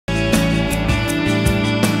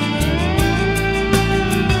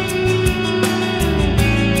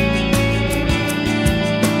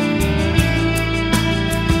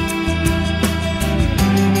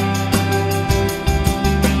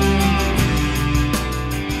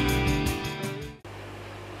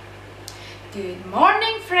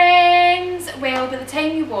Morning friends! Well, by the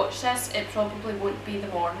time you watch this it probably won't be the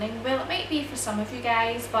morning. Well, it might be for some of you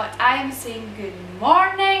guys, but I am saying good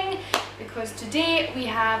morning because today we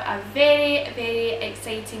have a very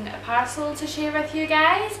exciting parcel to share with you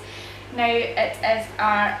guys. Now it is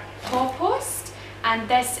our PawPost and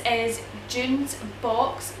this is June's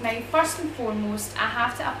box. Now first and foremost I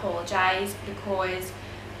have to apologise because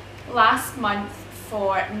last month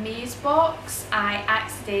for May's box I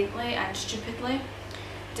accidentally and stupidly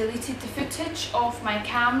deleted the footage off my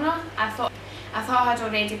camera. I thought I had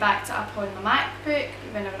already backed it up on my MacBook.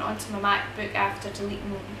 When I went onto my MacBook after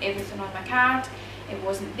deleting everything on my card, it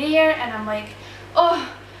wasn't there, and I'm like, oh,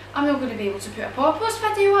 I'm not going to be able to put a PawPost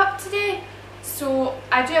video up today. So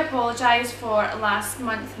I do apologise for last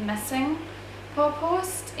month missing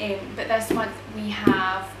PawPost, but this month we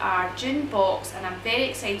have our June box and I'm very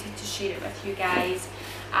excited to share it with you guys,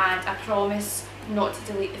 and I promise not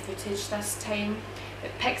to delete the footage this time.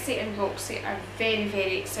 But Pixie and Roxy are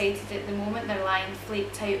very excited at the moment. They're lying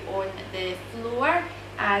flaked out on the floor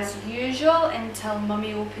as usual until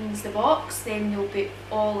Mummy opens the box, then they'll be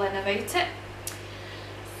all in about it.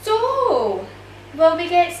 So, will we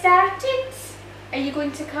get started? Are you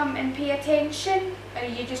going to come and pay attention? Or are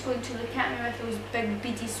you just going to look at me with those big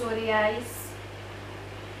beady sorry eyes?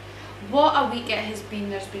 What a week it has been.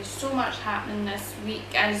 There's been so much happening this week.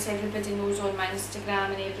 As everybody knows on my Instagram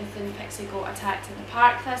and everything, Pixie got attacked in the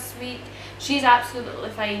park this week. She's absolutely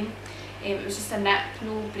fine. It was just a nip,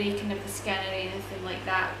 no breaking of the skin or anything like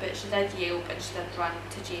that, but she did yelp and she did run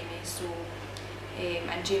to Jamie. So,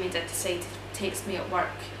 and Jamie did decide to text me at work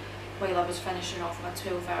while I was finishing off my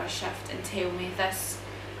 12-hour shift and tell me this,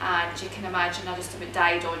 and you can imagine I just about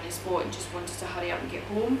died on the spot and just wanted to hurry up and get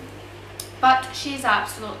home. But she's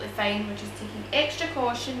absolutely fine. We're just taking extra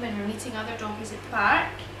caution when we're meeting other doggies at the park,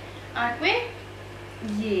 aren't we?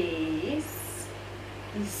 Yes.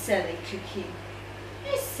 You silly cookie.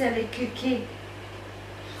 You silly cookie.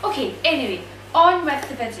 Okay, anyway, on with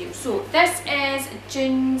the video. So this is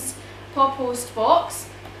June's PawPost box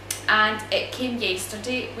and it came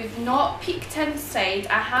yesterday. We've not peeked inside.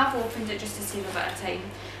 I have opened it just to save a bit of time,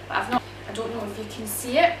 but I don't know if you can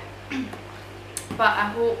see it. But I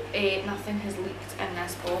hope nothing has leaked in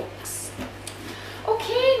this box.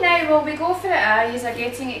 Okay, now will we go for it? You are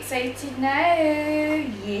getting excited now.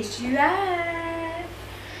 Yes, you are.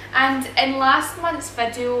 And in last month's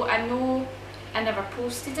video, I know I never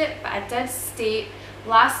posted it, but I did state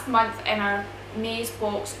last month in our May's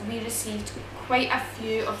box we received quite a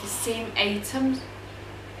few of the same items.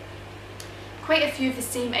 Quite a few of the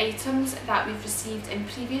same items that we've received in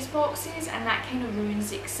previous boxes, and that kind of ruins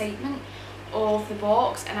the excitement of the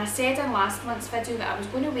box. And I said in last month's video that I was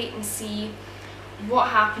going to wait and see what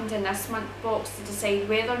happened in this month's box to decide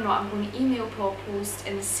whether or not I'm going to email PawPost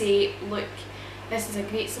and say, look, this is a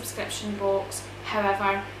great subscription box,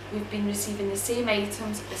 however we've been receiving the same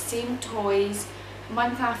items, the same toys,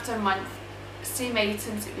 month after month, same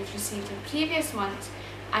items that we've received in previous months,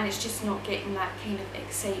 and it's just not getting that kind of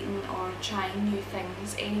exciting or trying new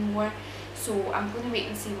things anymore. So I'm going to wait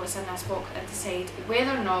and see what's in this box and decide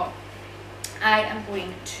whether or not I am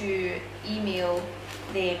going to email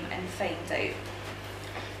them and find out.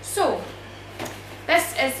 So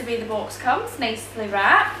this is the way the box comes, nicely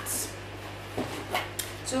wrapped.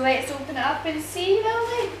 So let's open it up and see, will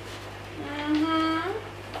we?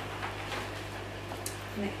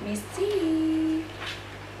 Let me see.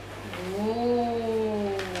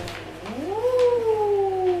 Oh,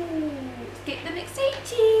 let's get them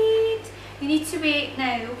excited. You need to wait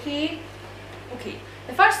now, okay? Okay.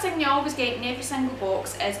 The first thing you always get in every single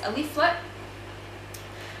box is a leaflet,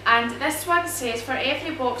 and this one says for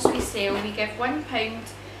every box we sell we give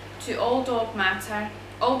 £1 to All Dogs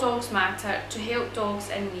Matter to help dogs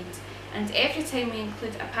in need, and every time we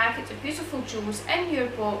include a packet of Beautiful Joes in your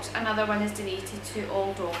box, another one is donated to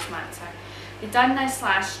All Dogs Matter. They done this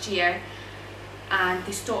last year and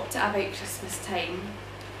they stopped it about Christmas time.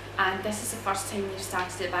 And this is the first time they've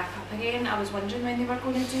started it back up again. I was wondering when they were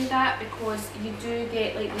going to do that because you do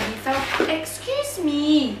get like the refill. Excuse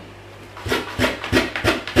me!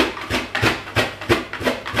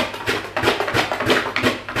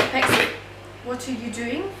 Pixie, what are you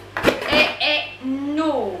doing?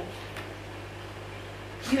 No!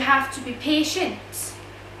 You have to be patient.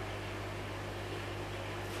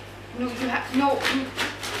 No, you have no.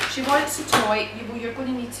 She wants a toy. You're going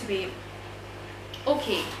to need to wait.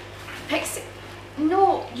 Okay. Pixie,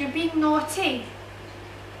 no, you're being naughty.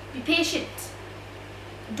 Be patient.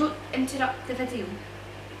 Don't interrupt the video.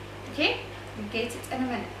 Okay? You'll get it in a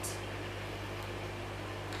minute.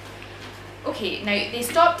 Okay, now they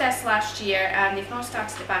stopped this last year and they've not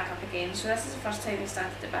started it back up again, so this is the first time they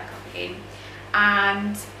started it back up again.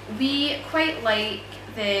 And we quite like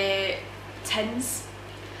the tins.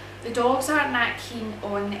 The dogs aren't that keen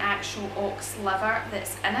on the actual ox liver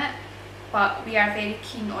that's in it, but we are very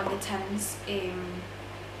keen on the tins.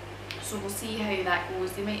 So we'll see how that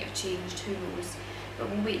goes. They might have changed, who knows, but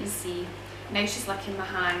we'll wait and see. Now she's licking my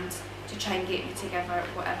hand to try and get me to give her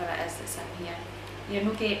whatever it is that's in here. You're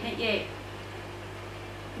not getting it yet?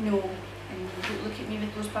 No, and you don't look at me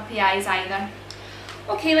with those puppy eyes either.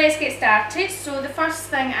 Okay, let's get started. So the first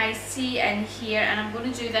thing I see in here, and I'm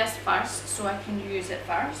going to do this first so I can use it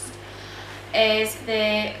first, is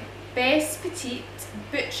the Best Petite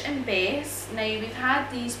Butch and Bess. Now we've had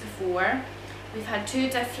these before. We've had two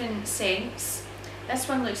different scents. This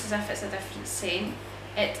one looks as if it's a different scent.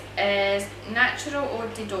 It is Natural Eau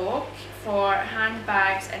de Dog for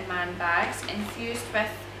handbags and man bags, infused with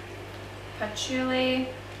patchouli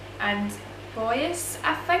and boyas,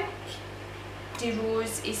 I think, de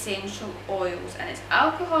rose essential oils, and it's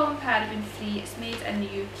alcohol and paraben free. It's made in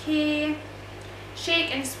the UK.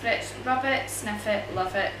 Shake and spritz, rub it, sniff it,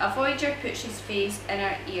 love it. Avoid your pooch's face,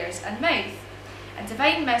 inner ears and mouth. A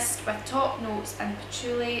divine mist with top notes and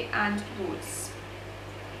patchouli and rose.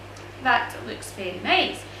 That looks very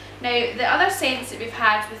nice. Now the other scents that we've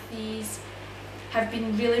had with these have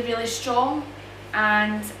been really strong,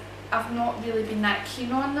 and I've not really been that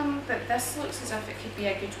keen on them, but this looks as if it could be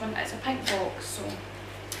a good one. It's a pink box, so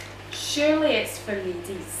surely it's for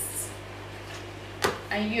ladies.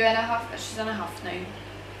 Are you in a huff? She's in a huff now.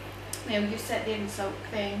 Well, you sit there and sulk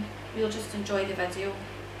then. We'll just enjoy the video.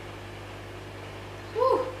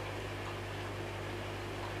 Woo.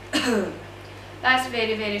 That's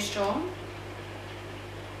very strong.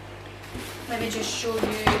 Let me just show you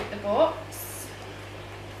the box.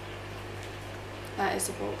 That is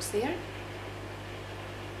the box there.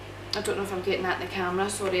 I don't know if I'm getting that in the camera,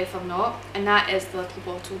 sorry if I'm not. And that is the little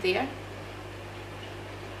bottle there.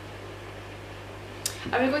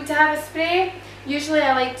 Are we going to have a spray? Usually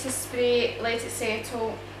I like to spray, let it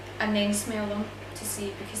settle, and then smell them to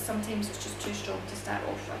see, because sometimes it's just too strong to start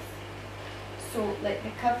off with. So let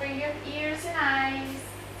me cover your ears and eyes.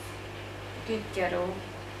 Good girl.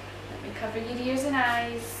 Let me cover your ears and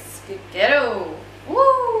eyes. Good girl.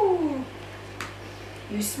 Woo!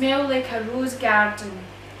 You smell like a rose garden.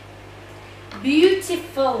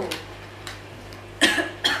 Beautiful.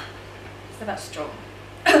 It's a bit strong.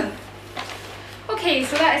 Okay,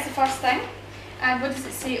 so that is the first thing. And what does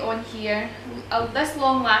it say on here? This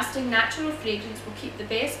long-lasting natural fragrance will keep the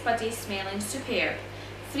best buddy smelling superb.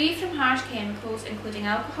 Free from harsh chemicals including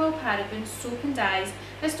alcohol, parabens, soap and dyes,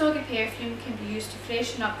 this doggy perfume can be used to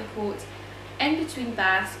freshen up the coat in between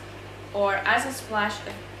baths or as a splash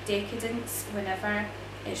of decadence whenever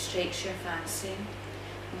it strikes your fancy.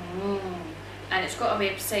 And it's got a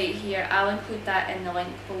website here. I'll include that in the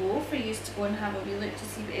link below for you to go and have a wee look to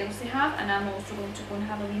see what else they have, and I'm also going to go and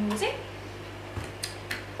have a wee nosy.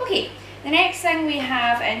 Okay, the next thing we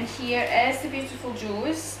have in here is the Beautiful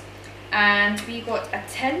Joes, and we got a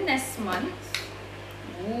tin this month.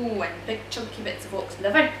 Ooh, and big chunky bits of ox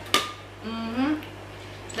liver. So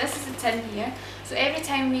this is a tin here. So every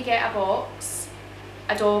time we get a box,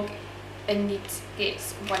 a dog in need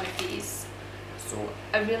gets one of these. So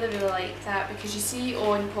I really like that, because you see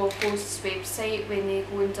on PawPost's website when they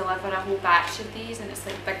go and deliver a whole batch of these, and it's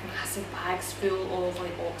like big massive bags full of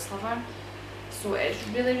like ox liver. So it's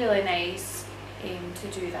really nice to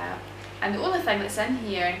do that. And the only thing that's in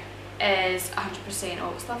here is 100%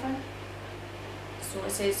 ox liver. So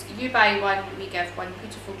it says, you buy one, we give one.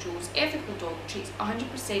 Beautiful Joe's ethical dog treats,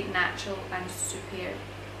 100% natural and super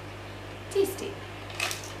tasty.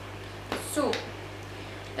 So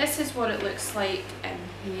this is what it looks like in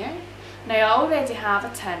here. Now I already have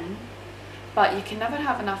a tin, but you can never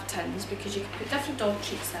have enough tins because you can put different dog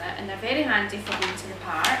treats in it, and they're very handy for going to the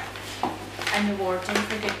park and rewarding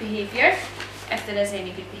for good behaviour, if there is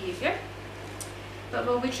any good behaviour. But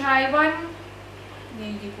will we try one? There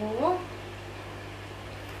you go.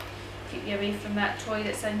 Keep you away from that toy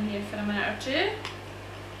that's in here for a minute or two.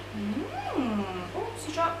 Oh,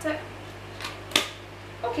 she dropped it.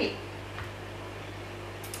 Okay.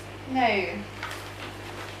 Now,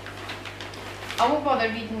 I won't bother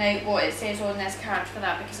reading out what it says on this card for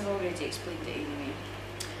that, because I've already explained it anyway.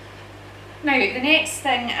 Now, the next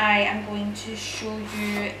thing I am going to show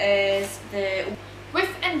you is the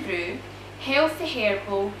Woof and Brew Healthy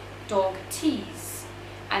Herbal Dog Teas.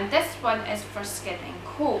 And this one is for skin and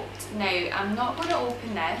coat. Now, I'm not going to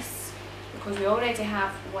open this because we already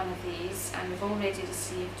have one of these, and we've already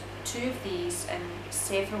received two of these in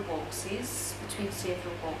several boxes, between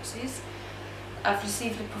several boxes. I've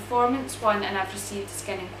received the performance one and I've received the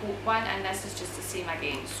skin and coat one, and this is just the same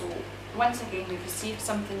again. So once again we've received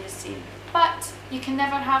something the same, but you can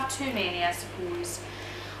never have too many, I suppose.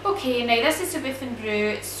 Okay, now this is the Booth and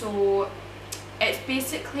Brew, so it's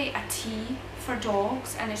basically a tea for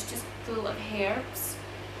dogs and it's just full of herbs.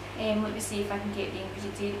 Let me see if I can get the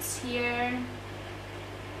ingredients here.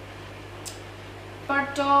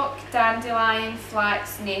 Burdock, dandelion,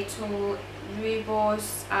 flax, nettle,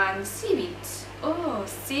 rooibos and seaweed. Oh,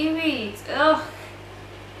 seaweed! Ugh!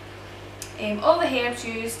 All the herbs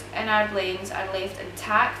used in our blends are left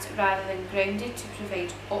intact rather than grounded to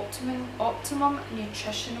provide optimum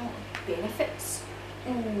nutritional benefits.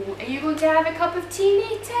 Ooh, are you going to have a cup of tea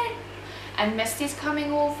later? And Misty's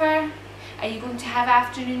coming over. Are you going to have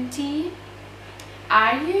afternoon tea?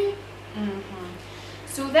 Are you?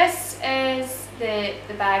 So this is the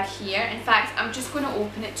bag here. In fact, I'm just going to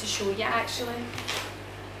open it to show you actually,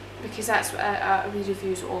 because that's what a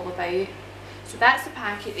review is all about. So that's the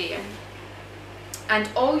packet there. And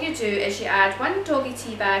all you do is you add 1 doggy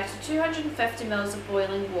tea bag to 250 ml of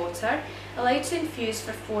boiling water, allow to infuse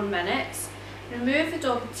for 4 minutes. Remove the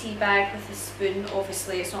doggy tea bag with a spoon.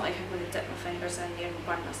 Obviously it's not like I'm going to dip my fingers in there and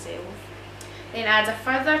burn myself. Then add a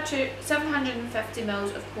further 750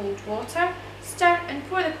 ml of cold water, stir and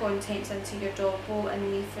pour the contents into your dog bowl and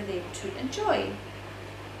leave for them to enjoy.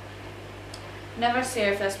 Never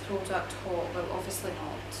serve this product hot, well obviously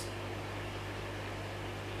not.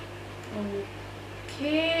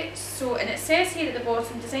 Okay, so and it says here at the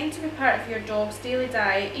bottom, designed to be part of your dog's daily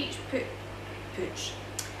diet,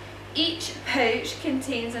 each pouch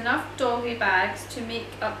contains enough doggy bags to make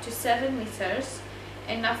up to 7 litres,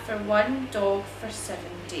 enough for 1 dog for 7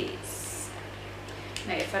 days.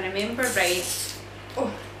 Now if I remember right,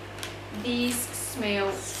 these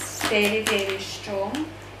smell very, very strong.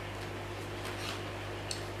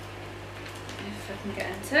 If I can get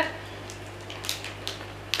into it.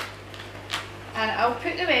 And I'll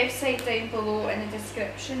put the website down below in the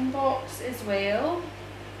description box as well.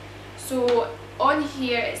 So on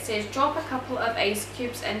here it says drop a couple of ice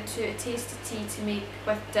cubes into a tasty tea to make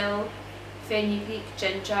with dill, fenugreek,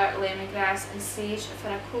 ginger, lemongrass and sage for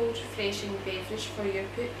a cold refreshing beverage for your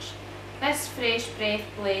pooch. This fresh breath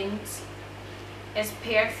blend is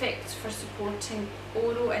perfect for supporting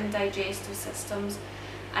oral and digestive systems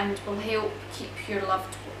and will help keep your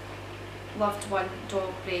loved one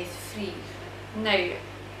dog breath free. Now,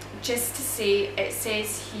 just to say, it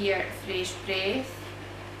says here fresh breath.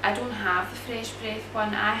 I don't have the fresh breath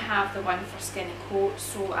one, I have the one for skin and coat,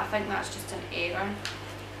 so I think that's just an error.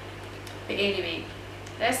 But anyway,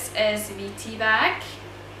 this is the wee tea bag.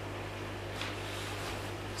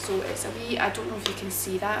 So it's a wee, I don't know if you can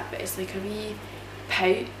see that, but it's like a wee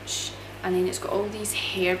pouch and then it's got all these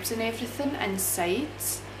herbs and everything inside.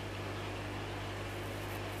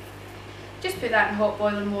 Just put that in hot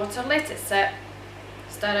boiling water, let it sit,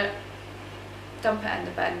 stir it, dump it in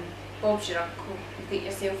the bin. Bob's your uncle, you've got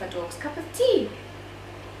yourself a dog's cup of tea.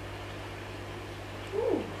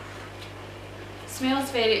 Ooh. Smells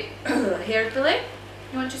very herbally.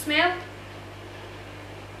 You want to smell?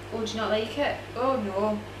 Oh, do you not like it? Oh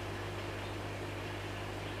no.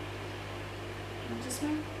 You want to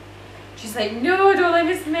smell? She's like, no, don't let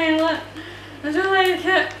me smell it. I don't like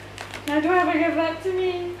it. I don't ever give that to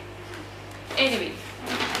me. Anyway,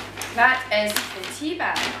 that is the tea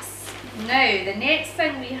bags. Now, the next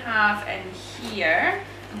thing we have in here,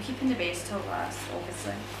 I'm keeping the best till last,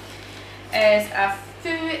 obviously, is a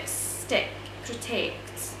Foo Stick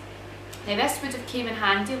Protect. Now, this would have came in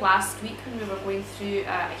handy last week when we were going through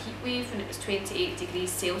a heat wave when it was 28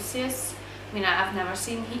 degrees Celsius. I mean, I've never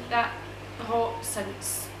seen heat that hot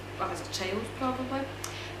since I was a child, probably. But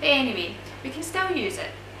anyway, we can still use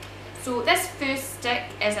it. So this Foo Stick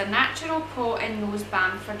is a natural paw and nose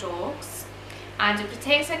balm for dogs, and it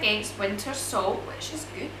protects against winter salt, which is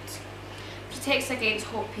good. Protects against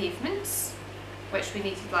hot pavements, which we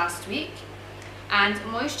needed last week, and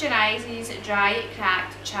moisturises dry,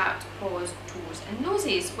 cracked, chapped paws, toes and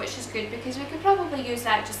noses, which is good because we could probably use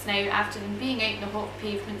that just now after them being out in the hot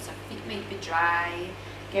pavements. Our feet might be dry,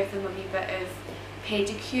 give them a wee bit of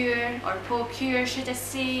pedicure or paw cure, should I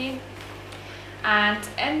say. And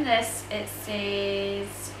in this it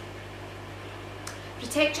says,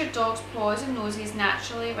 protect your dog's paws and noses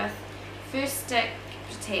naturally with Foo Stick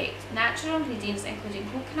Protect. Natural ingredients including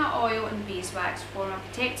coconut oil and beeswax form a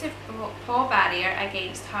protective paw barrier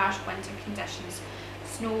against harsh winter conditions,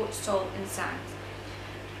 snow, salt and sand,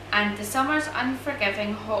 and the summer's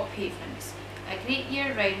unforgiving hot pavements. A great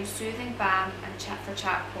year-round soothing balm and for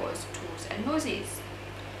chapped paws, toes and noses.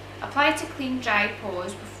 Apply to clean dry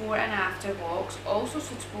paws before and after walks, also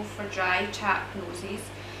suitable for dry chapped noses.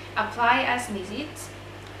 Apply as needed.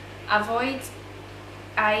 Avoid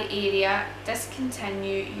eye area,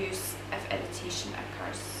 discontinue use if irritation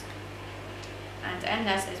occurs. And in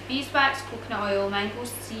this is beeswax, coconut oil, mango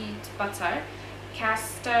seed butter,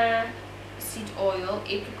 castor seed oil,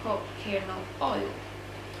 apricot kernel oil.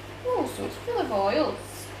 Oh, so it's full of oils.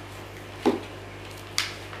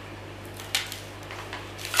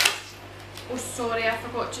 Oh, sorry, I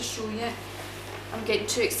forgot to show you. I'm getting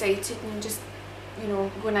too excited and just, you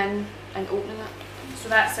know, going in and opening it. So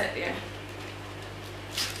that's it there.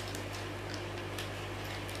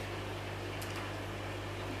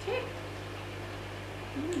 Okay.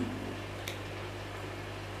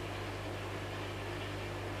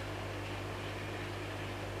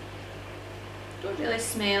 Don't really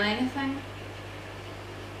smell anything.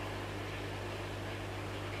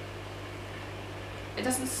 It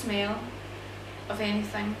doesn't smell of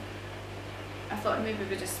anything. I thought maybe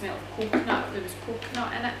we just smelled coconut if there was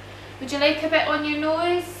coconut in it. Would you like a bit on your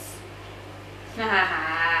nose?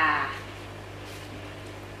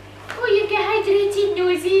 Oh, you get hydrated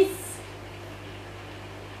noses.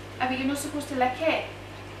 I mean, you're not supposed to lick it.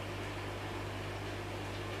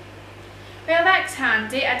 Well, that's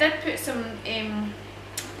handy. I did put some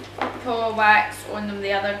paw wax on them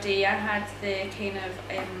the other day. I had the kind of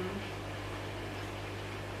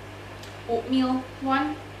oatmeal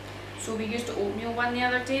one. So we used the oatmeal one the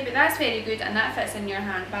other day, but that's very good, and that fits in your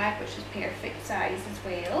handbag, which is perfect size as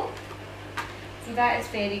well. So that is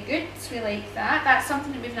very good, so we like that. That's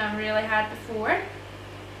something that we've never really had before.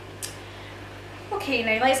 Okay,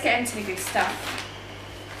 now let's get into the good stuff.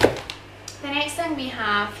 The next thing we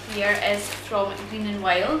have here is from Green and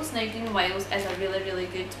Wilds. Now Green and Wilds is a really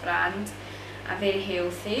good brand, and very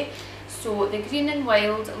healthy. So the Green and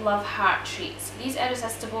Wild Love Heart Treats. These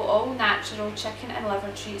irresistible, all natural chicken and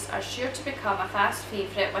liver treats are sure to become a fast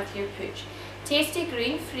favourite with your pooch. Tasty,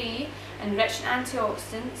 grain free and rich in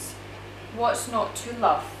antioxidants. What's not to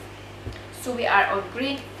love? So we are on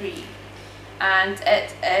grain free, and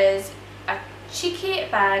it is a cheeky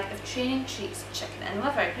bag of training treats, chicken and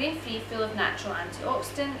liver. Grain free, full of natural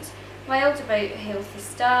antioxidants. Wild about healthy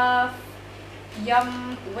stuff.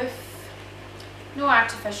 Yum, woof. No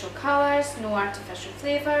artificial colours, no artificial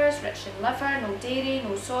flavours, rich in liver, no dairy,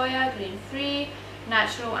 no soya, grain free,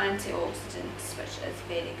 natural antioxidants, which is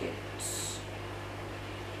very good.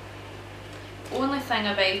 The only thing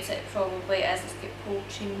about it probably is it's got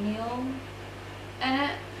poultry meal in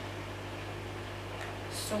it.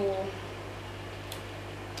 So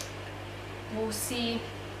we'll see.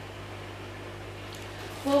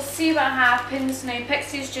 We'll see what happens. Now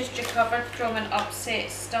Pixie's just recovered from an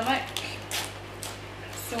upset stomach.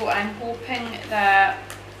 So I'm hoping that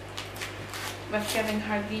with giving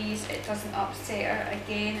her these, it doesn't upset her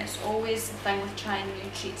again. It's always the thing with trying new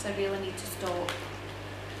treats. I really need to stop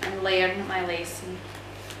and learn my lesson.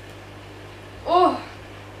 Oh!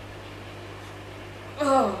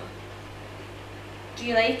 Oh! Do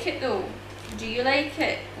you like it though? Do you like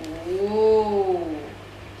it? Oh!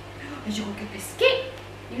 Did you go get biscuit?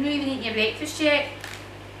 You've not even eaten your breakfast yet.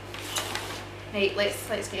 Right, let's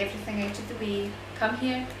get everything out of the way. Come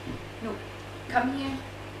here. No. Come here.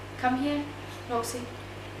 Come here. Roxy.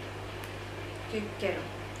 Good girl.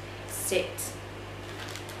 Sit.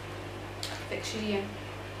 Fix your ear.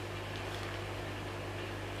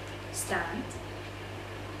 Stand.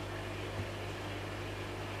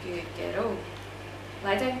 Good girl.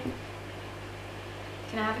 Lie down.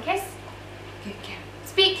 Can I have a kiss? Good girl.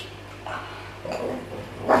 Speak.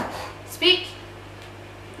 Speak.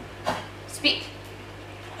 Speak.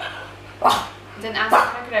 Didn't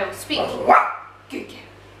ask for a grill. Speak. Good girl.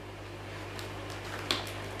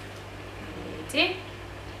 Ready?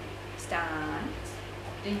 Stand.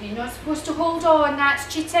 You're not supposed to hold on.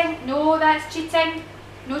 That's cheating. No, that's cheating.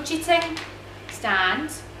 No cheating.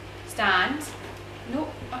 Stand. Stand. No.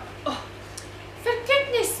 Oh. For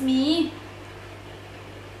goodness me.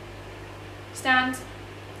 Stand.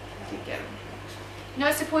 Good girl. You're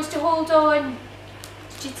not supposed to hold on.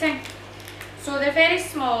 It's cheating. So they're very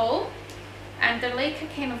small, and they're like a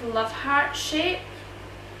kind of love heart shape.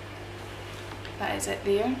 That is it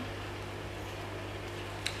there.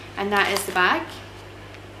 And that is the bag.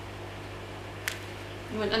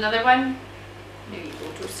 You want another one? There you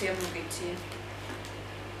go, don't say I'm not good to you.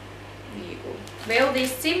 There you go. Well, they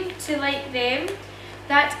seem to like them.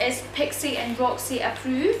 That is Pixie and Roxy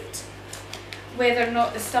approved. Whether or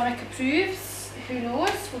not the stomach approves, who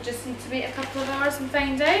knows? We'll just need to wait a couple of hours and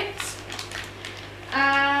find out.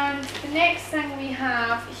 And the next thing we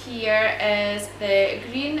have here is the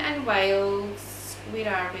Green and Wilds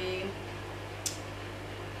Where are we?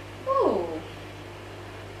 Oh,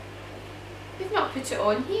 we've not put it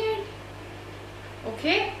on here.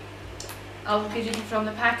 Okay, I'll be reading from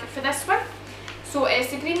the packet for this one. So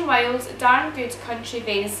it's the Green Wild's Darn Good Country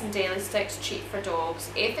Venison Deli Sticks treat for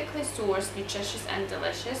dogs. Ethically sourced, nutritious and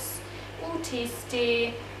delicious. Oh,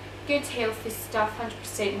 tasty. Good healthy stuff,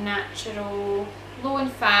 100% natural. Low in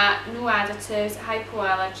fat, no additives,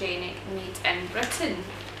 hypoallergenic, made in Britain.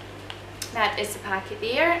 That is the packet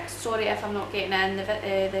there. Sorry if I'm not getting in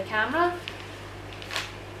the camera.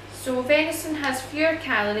 So venison has fewer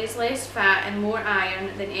calories, less fat and more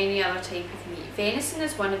iron than any other type of meat. Venison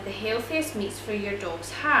is one of the healthiest meats for your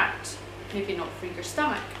dog's heart, maybe not for your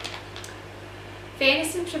stomach.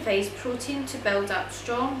 Venison provides protein to build up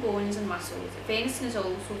strong bones and muscles. Venison is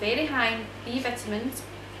also very high in B vitamins,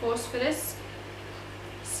 phosphorus,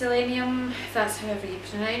 selenium, if that's however you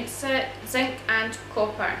pronounce it, zinc and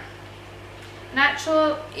copper.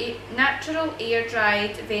 Natural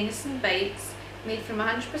air-dried venison bites made from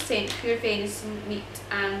 100% pure venison meat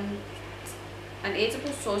and an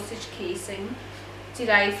edible sausage casing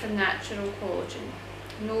derived from natural collagen.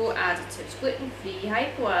 No additives, gluten-free,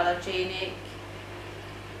 hypoallergenic.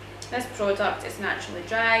 This product is naturally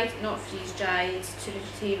dried, not freeze-dried, to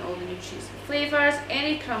retain all the nutrients and flavours.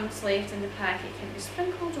 Any crumbs left in the packet can be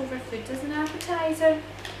sprinkled over food as an appetiser.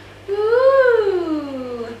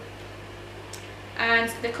 Ooh! And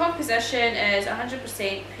the composition is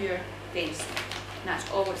 100% pure venison. And that's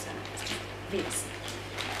all what's in it. It's just venison.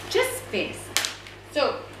 Just venison.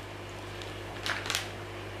 So,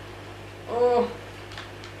 oh,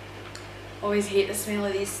 always hate the smell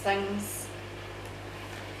of these things.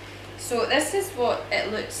 So this is what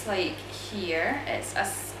it looks like here. It's a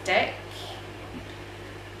stick.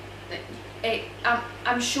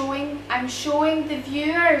 I'm showing the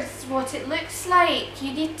viewers what it looks like.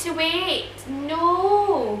 You need to wait.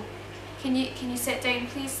 No. Can you sit down,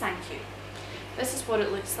 please? Thank you. This is what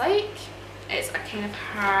it looks like. It's a kind of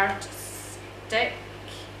hard stick.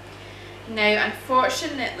 Now,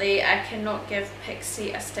 unfortunately, I cannot give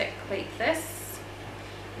Pixie a stick like this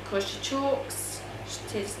because she chokes.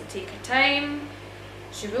 She doesn't take her time.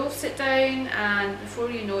 She will sit down, and before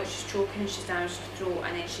you know it, she's choking and she's damaged her throat,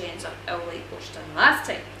 and then she ends up ill like what she done last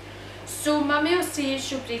time. So Mummy will see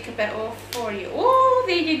she'll break a bit off for you. Oh,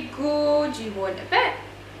 there you go. Do you want a bit?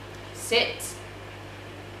 Sit.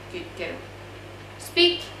 Good girl.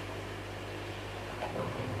 Speak.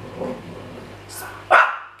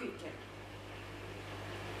 Good girl.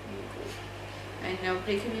 There you go. And I'll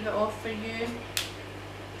break a wee bit off for you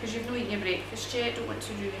because you've not eaten your breakfast yet. Don't want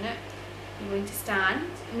to ruin it. You're going to stand.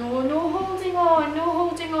 No, no holding on. No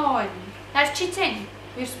holding on. That's cheating.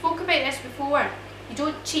 We've spoke about this before. You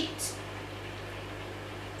don't cheat.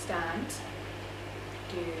 Stand.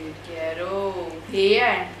 Good girl.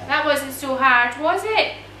 There. That wasn't so hard, was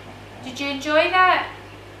it? Did you enjoy that?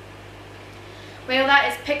 Well,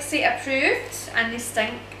 that is Pixie approved, and they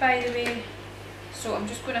stink, by the way. So I'm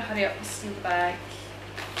just going to hurry up and seal the bag.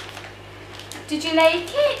 Did you like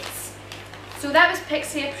it? So that was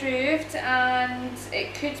Pixie approved, and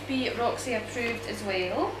it could be Roxy approved as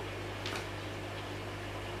well.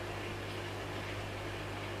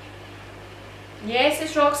 Yes,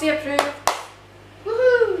 it's Roxy approved.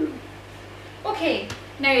 Woohoo! Okay,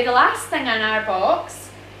 now the last thing in our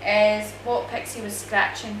box is what Pixie was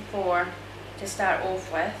scratching for to start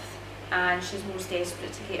off with, and she's most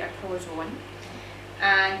desperate to get her paws on.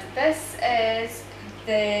 And this is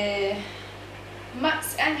the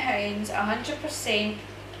Mutts and Hounds 100%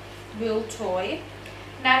 wool toy,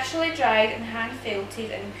 naturally dried and hand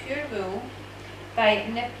felted in pure wool by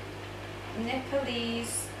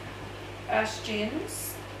Nepalese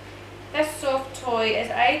Austrians. This soft toy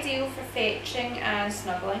is ideal for fetching and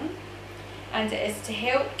snuggling, and it is to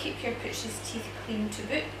help keep your pooch's teeth clean to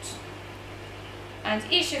boot. And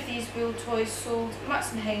each of these wool toys sold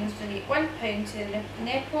Mutts and Hounds donate £1 to the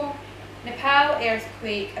Nepal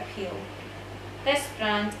Earthquake Appeal. This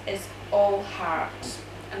brand is all heart,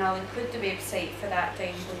 and I'll include the website for that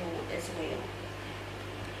down below as well.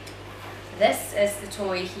 This is the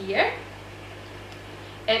toy here.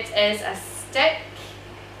 It is a stick.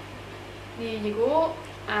 There you go,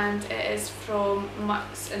 and it is from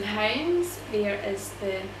Mutts and Hounds. There is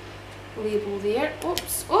the label there.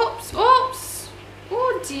 Oops, oops, oops!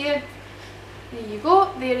 Oh dear. There you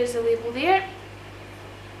go, there is the label there.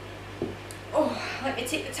 Oh, let me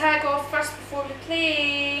take the tag off first before we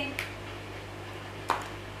play.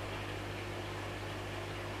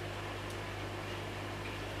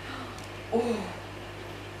 Oh,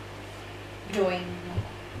 drawing.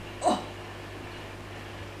 Oh,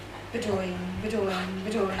 Bedoing, bedoing,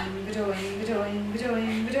 bedoing, bedoing, bedoing,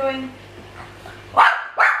 bedoing, bedoing.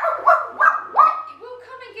 We'll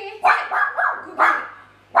come and get it. Go get it.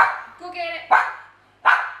 Go get it.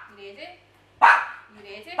 You ready? You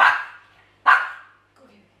ready? Go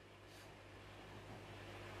get it.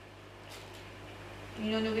 Do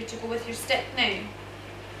you know where to go with your stick now?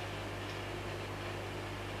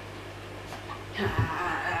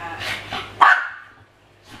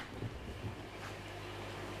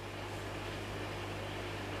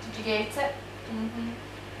 Did you get it?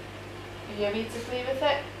 Are you ready to play with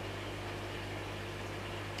it?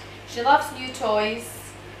 She loves new toys.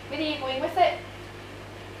 Where are you going with it?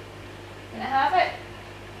 Can I have it?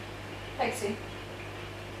 Pixie,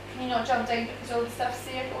 can you not jump down because all the stuff's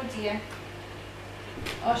there? Oh dear.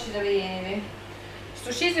 Oh, she's away anyway.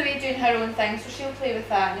 So she's away doing her own thing, so she'll play with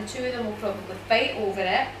that, and the two of them will probably fight over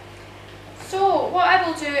it. So what I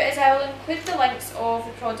will do is I will include the links of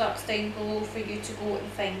the products down below for you to go and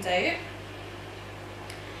find out.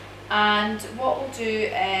 And what we'll do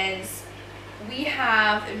is we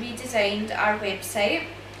have redesigned our website.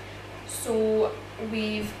 So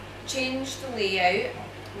we've changed the layout,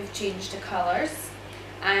 we've changed the colours,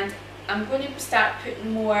 and I'm going to start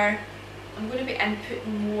putting more, I'm going to be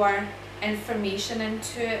inputting more information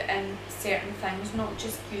into it and certain things, not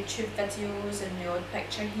just YouTube videos and the odd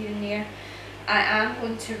picture here and there. I am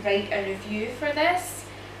going to write a review for this.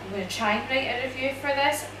 I'm going to try and write a review for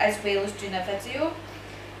this as well as doing a video.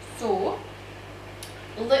 So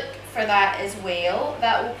look for that as well.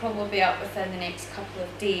 That will probably be up within the next couple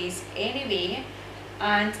of days anyway.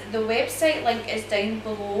 And the website link is down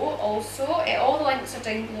below also. All the links are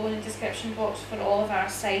down below in the description box for all of our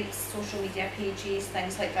sites, social media pages,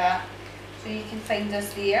 things like that. So you can find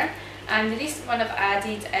us there. And the recent one I've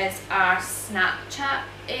added is our Snapchat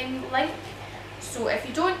link. So if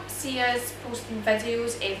you don't see us posting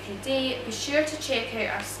videos every day, be sure to check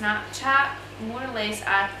out our Snapchat. More or less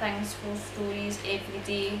add things, post stories every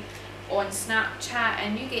day on Snapchat,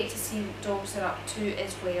 and you get to see what dogs are up to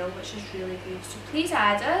as well, which is really good. So please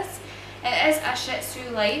add us. It is a Shih Tzu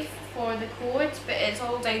Life for the code, but it's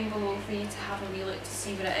all down below for you to have a wee look to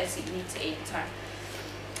see what it is that you need to enter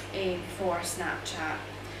for Snapchat.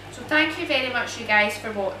 So thank you very much you guys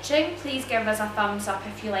for watching. Please give us a thumbs up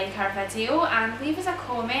if you like our video, and leave us a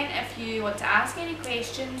comment if you want to ask any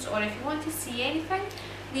questions, or if you want to see anything,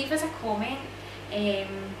 leave us a comment.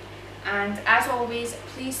 And as always,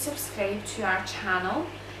 please subscribe to our channel.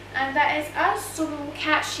 And that is us, so we will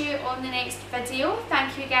catch you on the next video.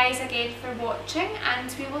 Thank you guys again for watching,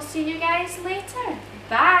 and we will see you guys later.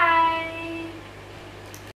 Bye!